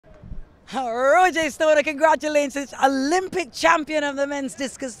Rojé Stona, congratulations, Olympic champion of the men's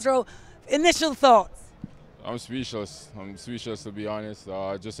discus throw. Initial thoughts? I'm speechless. I'm speechless, to be honest.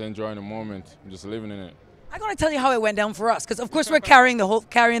 Just enjoying the moment. I'm just living in it. I'm going to tell you how it went down for us, because of course we're carrying the whole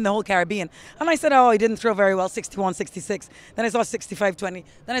Caribbean. And I said, oh, he didn't throw very well, 61, 66. Then I saw 65, 20.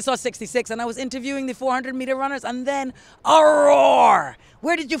 Then I saw 66, and I was interviewing the 400-meter runners, and then a roar.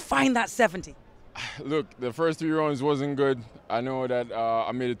 Where did you find that 70? Look, the first 3 rounds wasn't good. I know that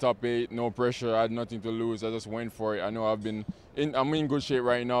I made the top 8, no pressure. I had nothing to lose. I just went for it. I know I'm in good shape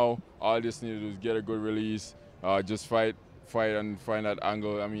right now. All I just needed was get a good release, just fight, and find that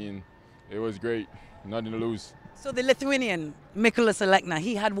angle. I mean, it was great. Nothing to lose. So the Lithuanian, Mikulas Alekna,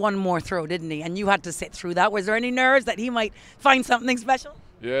 he had one more throw, didn't he? And you had to sit through that. Was there any nerves that he might find something special?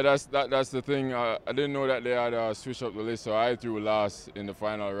 Yeah, that's the thing. I didn't know that they had switched up the list, so I threw last in the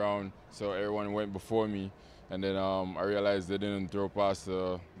final round. So everyone went before me, and then I realized they didn't throw past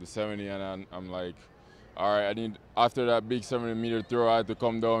the 70, and I'm like, all right, after that big 70-meter throw, I had to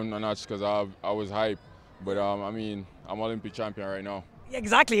come down a notch because I was hyped. But I mean, I'm Olympic champion right now.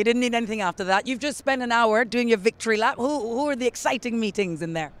 Exactly, you didn't need anything after that. You've just spent an hour doing your victory lap. Who are the exciting meetings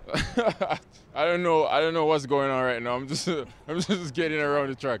in there? I don't know what's going on right now. I'm just getting around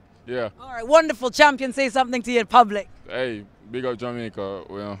the track. Yeah. All right, wonderful champion. Say something to your public. Hey, big up Jamaica.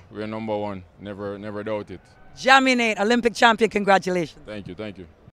 We're #1. Never doubt it. Jaminate, Olympic champion. Congratulations. Thank you.